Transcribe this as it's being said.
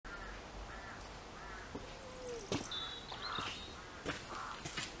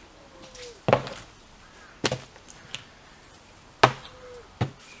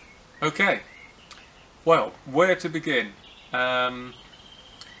Okay, well, where to begin?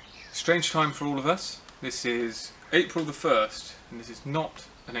 Strange time for all of us. This is April the 1st, and this is not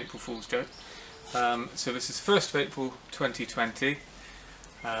an April Fool's joke. So this is 1st of April 2020.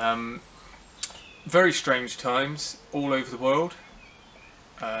 Very strange times all over the world,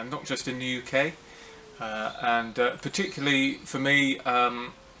 not just in the UK, and particularly for me,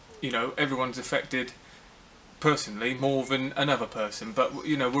 you know, everyone's affected personally more than another person, but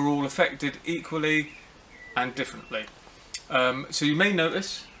you know, we're all affected equally and differently. So you may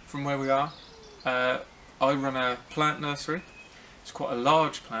notice from where we are, I run a plant nursery. It's quite a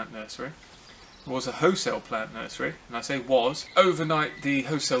large plant nursery. It was a wholesale plant nursery, and I say was. Overnight the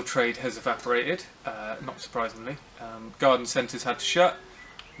wholesale trade has evaporated, not surprisingly. Garden centres had to shut,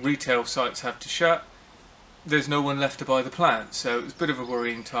 retail sites have to shut. There's no one left to buy the plants, so it's a bit of a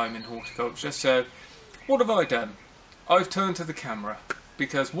worrying time in horticulture. So what have I done? I've turned to the camera,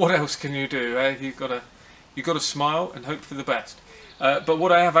 because what else can you do? Eh? You've got to smile and hope for the best. But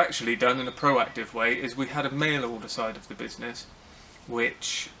what I have actually done in a proactive way is we had a mail order side of the business,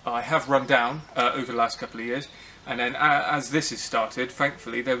 which I have run down over the last couple of years, and then as this has started,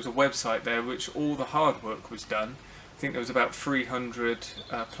 thankfully there was a website there which all the hard work was done. I think there was about 300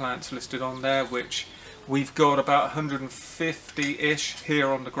 plants listed on there, which we've got about 150-ish here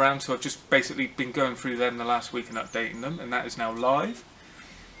on the ground, so I've just basically been going through them the last week and updating them, and that is now live.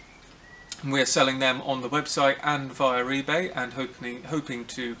 And we're selling them on the website and via eBay, and hoping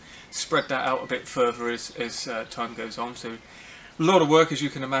to spread that out a bit further as time goes on. So a lot of work, as you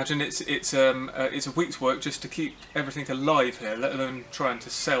can imagine. It's a week's work just to keep everything alive here, let alone trying to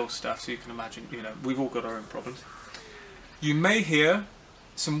sell stuff. So you can imagine, you know, we've all got our own problems. You may hear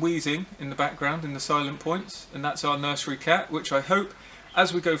some wheezing in the background in the silent points, and that's our nursery cat, which I hope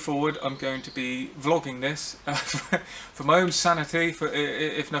as we go forward I'm going to be vlogging this for my own sanity,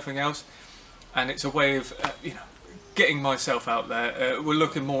 if nothing else, and it's a way of you know, getting myself out there. We're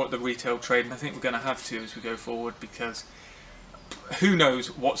looking more at the retail trade, and I think we're going to have to as we go forward, because who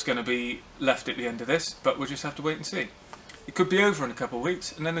knows what's going to be left at the end of this, but we'll just have to wait and see. It could be over in a couple of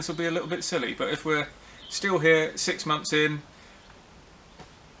weeks, and then this will be a little bit silly, but if we're still here 6 months in,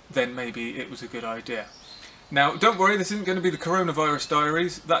 then maybe it was a good idea. Now, don't worry, this isn't going to be the coronavirus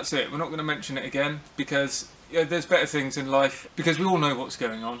diaries. That's it. We're not going to mention it again, because there's better things in life, because we all know what's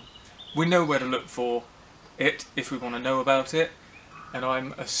going on. We know where to look for it if we want to know about it, and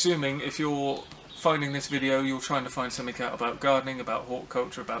I'm assuming if you're finding this video, you're trying to find something out about gardening, about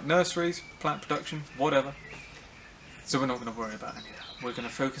horticulture, about nurseries, plant production, whatever. So we're not going to worry about any of that. We're going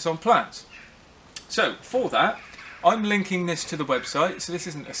to focus on plants. So for that, I'm linking this to the website, so this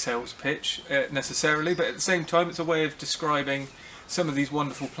isn't a sales pitch necessarily, but at the same time it's a way of describing some of these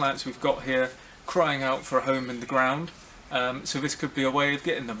wonderful plants we've got here crying out for a home in the ground. So this could be a way of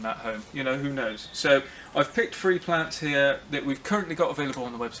getting them that home, you know, who knows. So I've picked 3 plants here that we've currently got available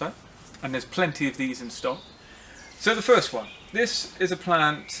on the website, and there's plenty of these in stock. So the first one, this is a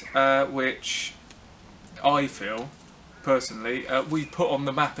plant which I feel personally we put on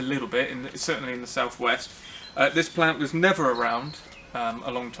the map a little bit, certainly in the southwest. This plant was never around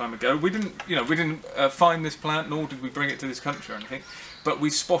a long time ago. We didn't find this plant, nor did we bring it to this country or anything, but we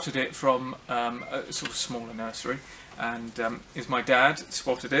spotted it from a sort of smaller nursery, and is my dad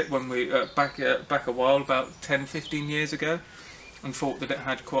spotted it when we back a while, about 10-15 years ago, and thought that it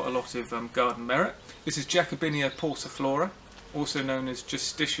had quite a lot of garden merit. This is Jacobinia pauciflora, also known as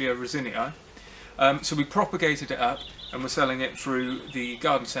Choisya resinii. So we propagated it up, and we're selling it through the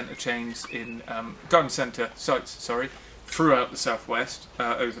garden centre chains in garden centre sites, sorry, throughout the southwest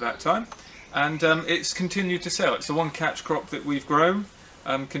over that time, and it's continued to sell. It's the one catch crop that we've grown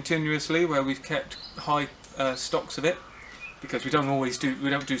continuously, where we've kept high stocks of it, because we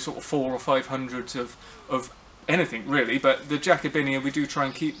don't do sort of 400 or 500 of anything really, but the Jacobinia we do try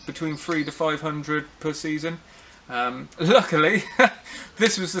and keep between 300 to 500 per season. Luckily,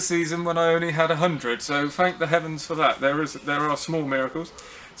 this was the season when I only had 100, so thank the heavens for that. There are small miracles.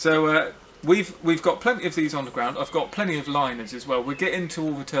 So we've got plenty of these on the ground. I've got plenty of liners as well. We'll get into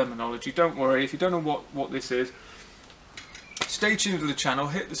all the terminology. Don't worry if you don't know what this is. Stay tuned to the channel,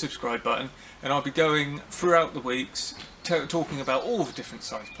 hit the subscribe button, and I'll be going throughout the weeks talking about all the different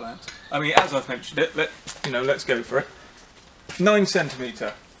size plants. I mean, as I've mentioned it, let's go for it. 9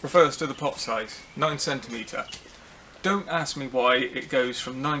 centimetre refers to the pot size. 9 centimetre. Don't ask me why it goes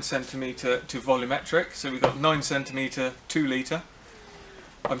from 9 centimetre to volumetric. So we've got 9 centimetre, 2 litre.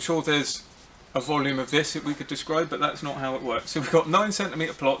 I'm sure there's a volume of this that we could describe, but that's not how it works. So we've got 9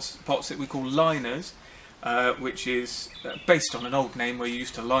 centimetre pots that we call liners, which is based on an old name where you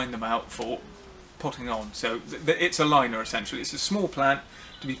used to line them out for potting on. So it's a liner essentially. It's a small plant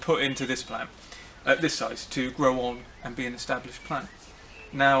to be put into this plant at this size to grow on and be an established plant.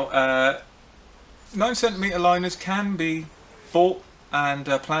 Now 9cm liners can be bought and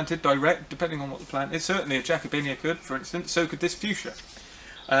planted direct depending on what the plant is. Certainly a Jacobinia could, for instance, so could this fuchsia.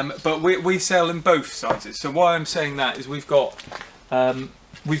 But we sell in both sizes. So why I'm saying that is we've got the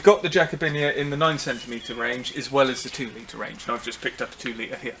Jacobinia in the 9cm range as well as the 2 litre range. And I've just picked up a 2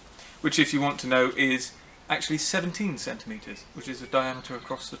 litre here, which, if you want to know, is actually 17 centimetres, which is the diameter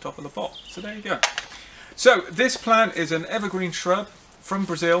across the top of the pot. So there you go. So this plant is an evergreen shrub from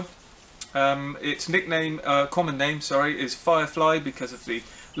Brazil. Its nickname, common name, sorry, is Firefly because of the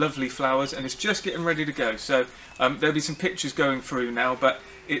lovely flowers, and it's just getting ready to go. So there'll be some pictures going through now, but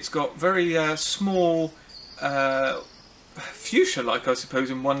it's got very small fuchsia-like, I suppose,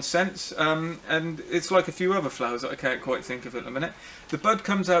 in one sense, and it's like a few other flowers that I can't quite think of at the minute. The bud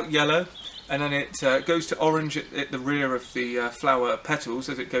comes out yellow, and then it goes to orange at the rear of the flower petals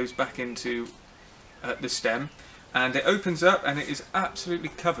as it goes back into the stem. And it opens up and it is absolutely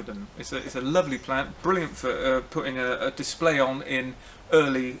covered in them. It's a lovely plant, brilliant for putting a display on in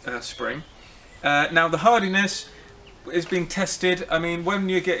early spring. Now the hardiness is being tested. I mean, when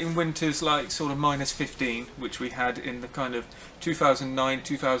you're getting winters like sort of -15, which we had in the kind of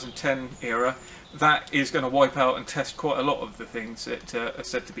 2009-2010 era, that is going to wipe out and test quite a lot of the things that are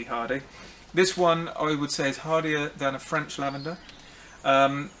said to be hardy. This one I would say is hardier than a French lavender.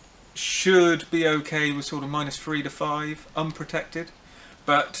 Should be okay with sort of -3 to 5 unprotected,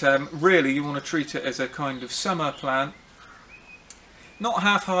 but really you want to treat it as a kind of summer plant, not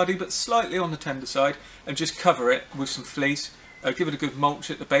half hardy but slightly on the tender side, and just cover it with some fleece. Give it a good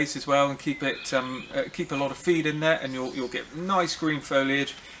mulch at the base as well, and keep it keep a lot of feed in there, and you'll get nice green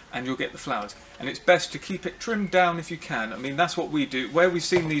foliage and you'll get the flowers. And it's best to keep it trimmed down if you can. I mean, that's what we do. Where we've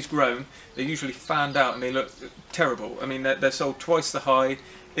seen these grown, they're usually fanned out and they look terrible. I mean, they're sold twice the high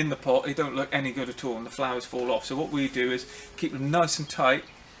in the pot. They don't look any good at all and the flowers fall off. So what we do is keep them nice and tight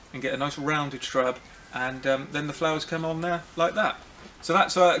and get a nice rounded shrub, and then the flowers come on there like that. So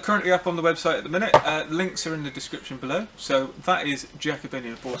that's currently up on the website at the minute. Links are in the description below. So that is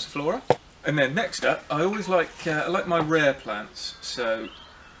Jacobinia pauciflora. And then next up, I always like my rare plants. So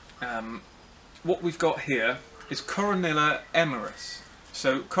what we've got here is Coronilla emerus.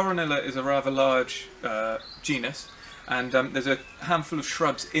 So Coronilla is a rather large genus, and there's a handful of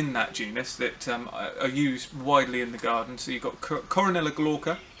shrubs in that genus that are used widely in the garden. So you've got Coronilla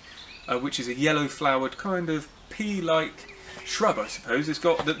glauca, which is a yellow flowered kind of pea-like shrub, I suppose. It's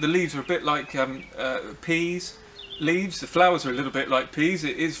got the leaves are a bit like peas leaves. The flowers are a little bit like peas.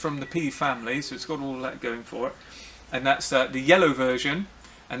 It is from the pea family, so it's got all that going for it. And that's the yellow version.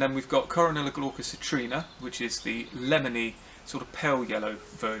 And then we've got Coronilla glauca citrina, which is the lemony sort of pale yellow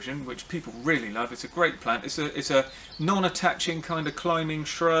version, which people really love. It's a great plant. It's a non-attaching kind of climbing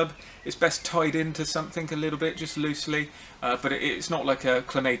shrub. It's best tied into something a little bit, just loosely, but it's not like a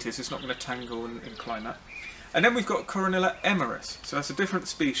clematis. It's not going to tangle and climb up. And then we've got Coronilla emerus. So that's a different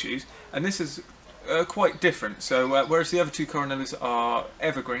species, and this is quite different. So whereas the other two Coronillas are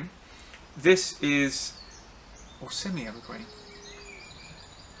evergreen, this is, or semi-evergreen.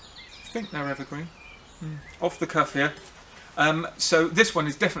 I think they're evergreen. Off the cuff here. So this one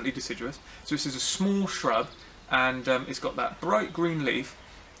is definitely deciduous. So this is a small shrub, and it's got that bright green leaf,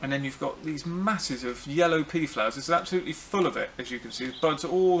 and then you've got these masses of yellow pea flowers. It's absolutely full of it, as you can see. The buds are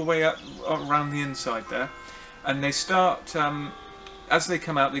all the way up around the inside there, and they start, as they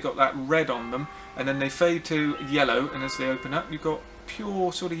come out, they've got that red on them, and then they fade to yellow, and as they open up, you've got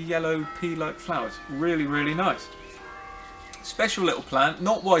pure sort of yellow pea-like flowers. Really, really nice. Special little plant,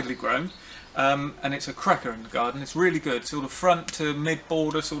 not widely grown, and it's a cracker in the garden. It's really good, sort of front to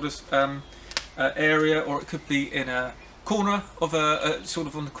mid-border sort of area, or it could be in a corner of sort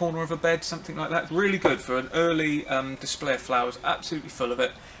of on the corner of a bed, something like that. It's really good for an early display of flowers, absolutely full of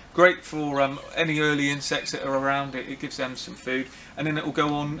it. Great for any early insects that are around. It gives them some food, and then it will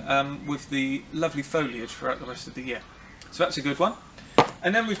go on with the lovely foliage throughout the rest of the year. So that's a good one.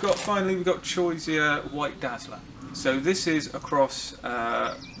 And then finally we've got Choisya white Dazzler. So this is a cross.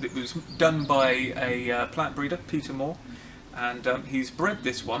 It was done by a plant breeder, Peter Moore, and he's bred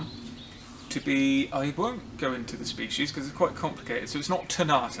this one to be, I won't go into the species because it's quite complicated. So it's not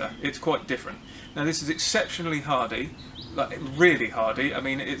Tonata, it's quite different. Now this is exceptionally hardy, like really hardy. I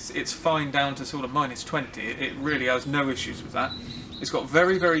mean, it's fine down to sort of -20. It really has no issues with that. It's got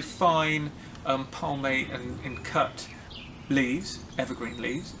very, very fine palmate and cut leaves, evergreen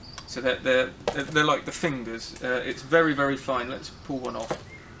leaves. So they're like the fingers. It's very, very fine. Let's pull one off.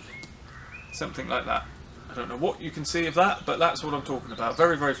 Something like that. I don't know what you can see of that, but that's what I'm talking about.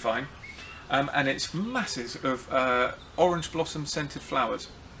 Very, very fine. And it's masses of orange blossom scented flowers.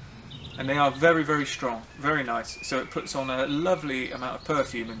 and they are very, very strong, very nice. So it puts on a lovely amount of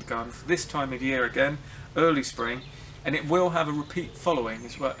perfume in the garden for this time of year again, early spring, and it will have a repeat following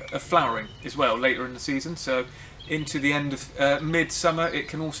as well, a flowering as well later in the season. So into the end of midsummer, it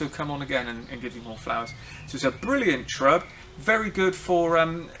can also come on again and give you more flowers. So it's a brilliant shrub, very good for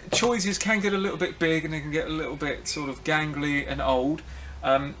choisyas. Can get a little bit big and they can get a little bit sort of gangly and old.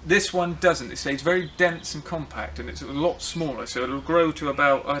 This one doesn't. It stays very dense and compact, and it's a lot smaller, so it'll grow to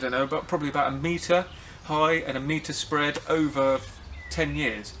about, I don't know, probably about a metre high and a metre spread over 10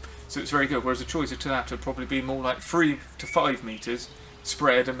 years. So it's very good, whereas a Choisya Tonata would probably be more like 3 to 5 metres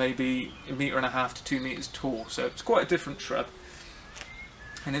spread and maybe 1.5 metres to 2 metres tall. So it's quite a different shrub,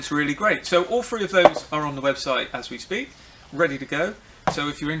 and it's really great. So all 3 of those are on the website as we speak, ready to go. So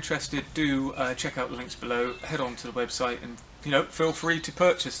if you're interested, do check out the links below, head on to the website, and feel free to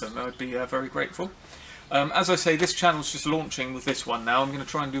purchase them. I would be very grateful. As I say, this channel's just launching with this one now. I'm going to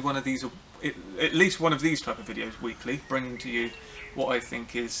try and do one of these, at least one of these type of videos weekly, bringing to you what I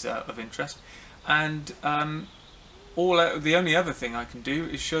think is of interest. And the only other thing I can do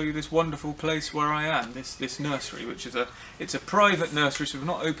is show you this wonderful place where I am, this nursery, which is it's a private nursery, so we're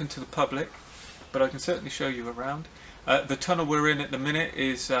not open to the public, but I can certainly show you around. The tunnel we're in at the minute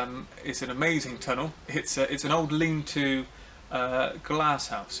is an amazing tunnel. It's an old lean-to glass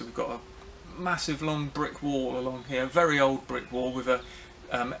house. So we've got a massive long brick wall along here, very old brick wall with a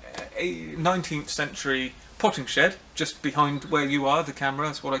 19th century potting shed just behind where you are, the camera.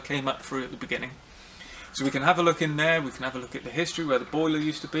 That's what I came up through at the beginning. So we can have a look in there. We can have a look at the history where the boiler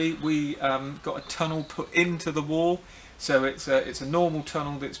used to be. We got a tunnel put into the wall. So it's a normal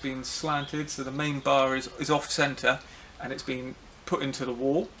tunnel that's been slanted, so the main bar is off centre and it's been put into the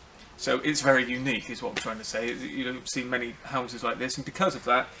wall. So it's very unique, is what I'm trying to say. You don't see many houses like this, and because of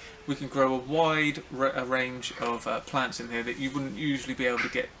that, we can grow a wide range of plants in here that you wouldn't usually be able to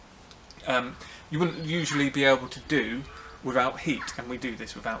get. You wouldn't usually be able to do without heat, and we do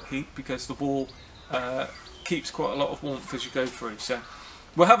this without heat because the wall keeps quite a lot of warmth as you go through. So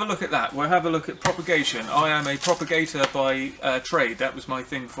we'll have a look at that. We'll have a look at propagation. I am a propagator by trade. That was my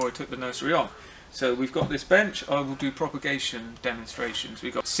thing before I took the nursery on. So we've got this bench. I will do propagation demonstrations.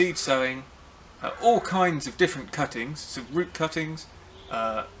 We've got seed sowing, all kinds of different cuttings, so root cuttings,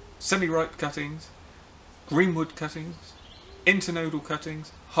 semi-ripe cuttings, greenwood cuttings, internodal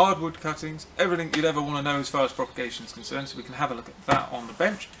cuttings, hardwood cuttings, everything you'd ever want to know as far as propagation is concerned. So we can have a look at that on the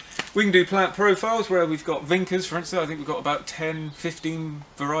bench. We can do plant profiles where we've got vincas, for instance. I think we've got about 10, 15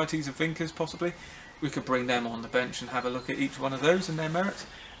 varieties of vincas possibly. We could bring them on the bench and have a look at each one of those and their merits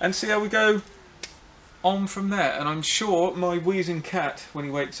and see how we go on from there. And I'm sure my wheezing cat, when he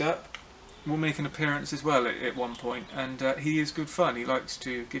wakes up, will make an appearance as well at one point. And he is good fun. He likes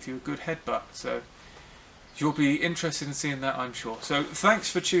to give you a good headbutt. So you'll be interested in seeing that, I'm sure. So thanks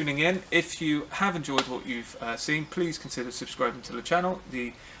for tuning in. If you have enjoyed what you've seen, please consider subscribing to the channel.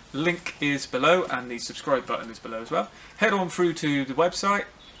 The link is below and the subscribe button is below as well. Head on through to the website.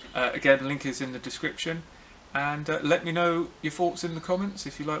 Again, the link is in the description. And let me know your thoughts in the comments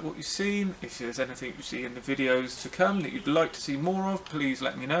if you like what you've seen. If there's anything you see in the videos to come that you'd like to see more of, please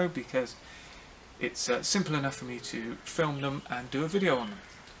let me know, because it's simple enough for me to film them and do a video on them.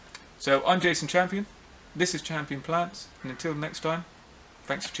 So I'm Jason Champion, this is Champion Plants, and until next time,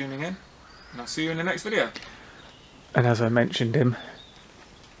 thanks for tuning in, and I'll see you in the next video. And as I mentioned him,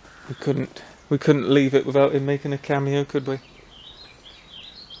 we couldn't leave it without him making a cameo, could we?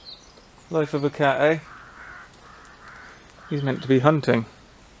 Life of a cat, eh? He's meant to be hunting,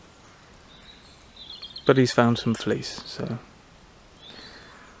 but he's found some fleece, so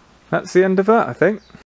that's the end of that, I think.